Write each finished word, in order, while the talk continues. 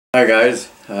Hi guys,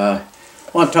 I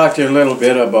want to talk to you a little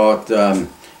bit about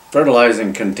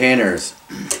fertilizing containers.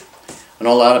 I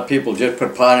know a lot of people just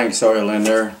put potting soil in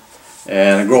there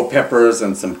and grow peppers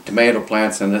and some tomato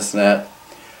plants and this and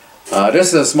that. This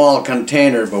is a small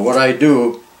container, but what I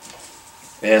do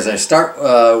is I start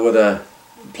with a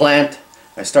plant.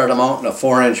 I start them out in a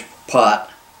 4-inch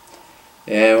pot,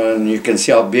 and when you can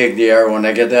see how big they are, when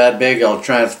they get that big I'll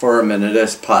transfer them into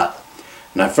this pot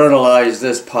and I fertilize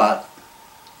this pot.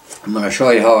 I'm going to show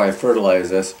you how I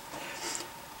fertilize this,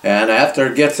 and after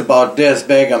it gets about this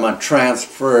big I'm going to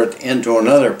transfer it into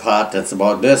another pot that's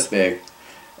about this big,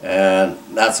 and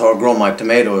that's how I grow my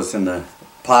tomatoes in the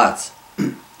pots.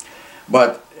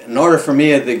 But in order for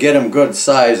me to get them good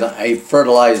size, I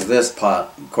fertilize this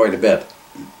pot quite a bit.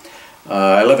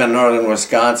 I live in northern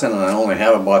Wisconsin and I only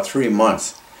have about 3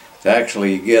 months to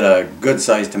actually get a good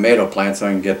sized tomato plant so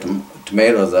I can get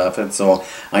tomatoes off it, so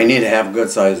I need to have good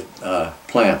sized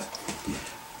plants.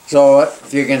 So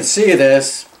if you can see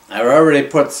this, I've already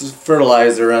put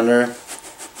fertilizer in there,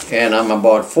 and I'm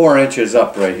about 4 inches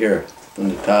up right here from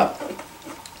the top.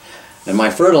 And my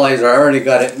fertilizer, I already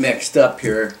got it mixed up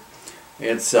here.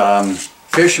 It's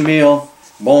fish meal,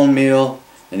 bone meal,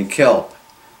 and kelp.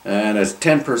 And it's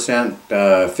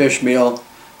 10% fish meal,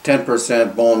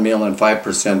 10% bone meal, and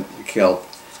 5% kelp.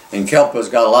 And kelp has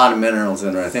got a lot of minerals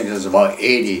in there. I think there's about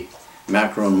 80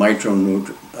 macro and micro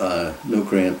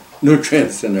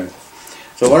nutrients in there.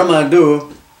 So what I'm going to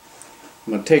do,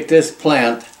 I'm going to take this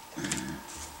plant,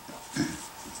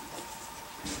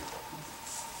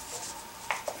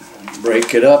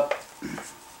 break it up.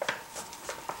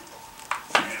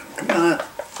 Come on.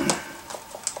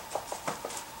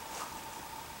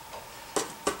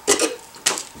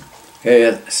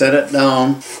 Okay, set it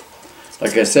down.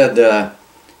 Like I said,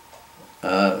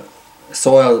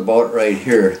 soil is about right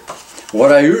here.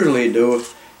 What I usually do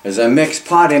is I mix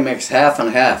potting mix half and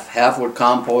half. Half with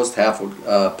compost, half with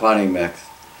potting mix.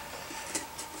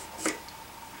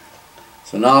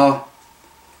 So now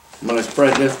I'm going to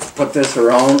spread this, put this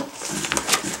around.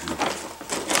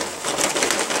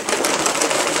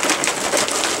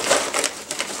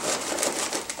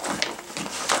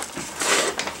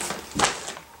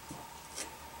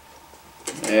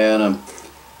 And I'm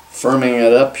firming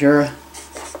it up here.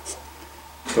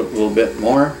 Put a little bit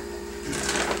more.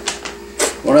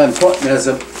 What I'm putting is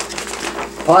a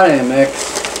potting mix,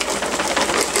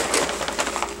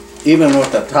 even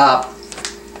with the top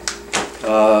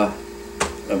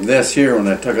of this here when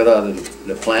I took it out of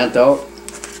the plant out.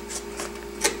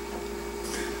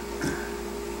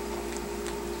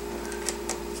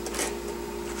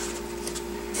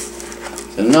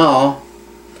 So now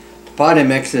the potting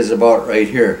mix is about right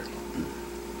here.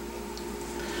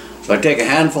 So I take a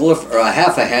handful of, or a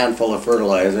half a handful of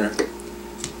fertilizer,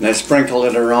 and I sprinkle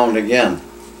it around again.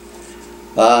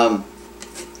 I'm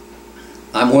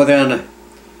within 1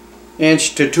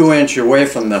 inch to 2 inches away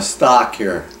from the stalk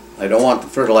here. I don't want the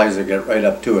fertilizer to get right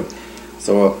up to it.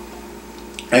 So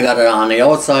I got it on the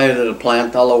outside of the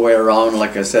plant all the way around,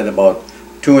 like I said, about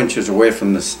 2 inches away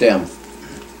from the stem.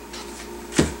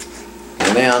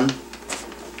 And then,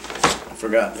 I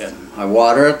forgot, I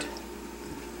water it.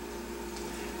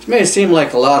 It may seem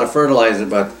like a lot of fertilizer,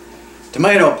 but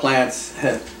tomato plants,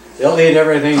 they'll eat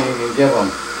everything you can give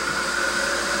them.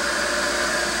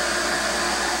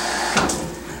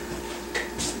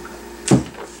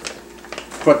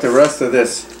 Put the rest of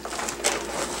this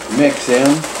mix in.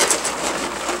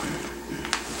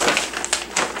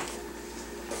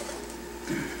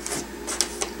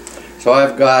 So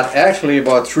I've got actually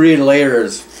about 3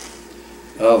 layers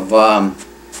of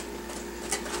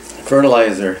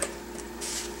fertilizer.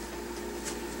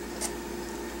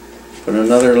 Put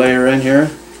another layer in here.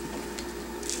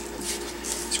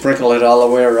 Sprinkle it all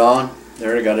the way around.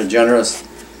 There, I got a generous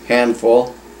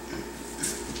handful.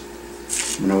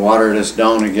 I'm going to water this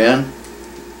down again.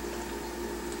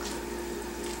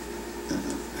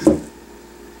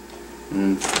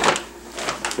 And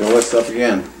fill this up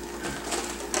again.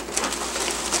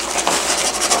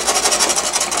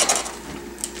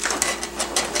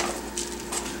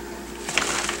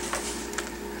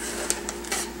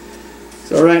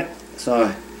 It's alright. So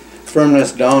I firm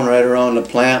this down right around the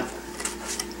plant.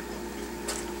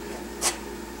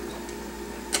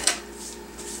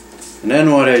 And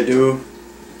then what I do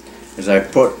is I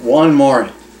put one more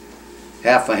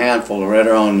half a handful right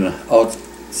around the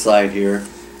outside here,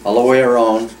 all the way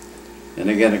around, and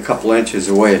again a couple inches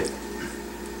away.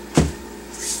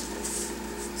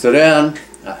 So then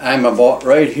I'm about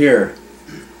right here.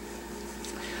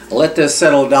 I'll let this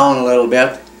settle down a little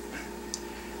bit.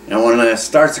 And when it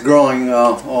starts growing,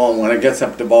 when it gets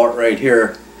up to about right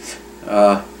here,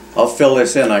 I'll fill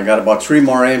this in. I got about 3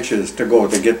 more inches to go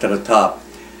to get to the top.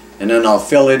 And then I'll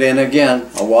fill it in again.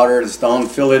 I'll water this down,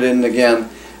 fill it in again,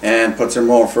 and put some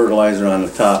more fertilizer on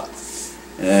the top.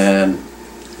 And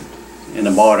in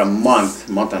about a month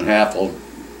and a half,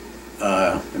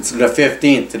 it's the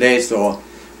 15th today, so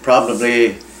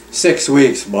probably 6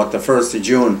 weeks, about the 1st of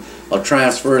June, I'll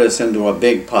transfer this into a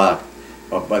big pot.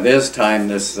 But by this time,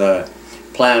 this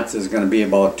plant is going to be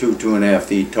about 2.5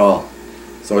 feet tall.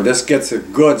 So this gets a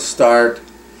good start,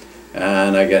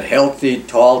 and I get healthy,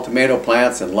 tall tomato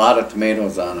plants and a lot of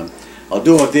tomatoes on them. I'll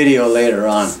do a video later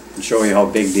on and show you how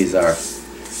big these are.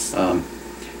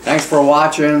 Thanks for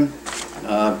watching.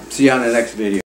 See you on the next video.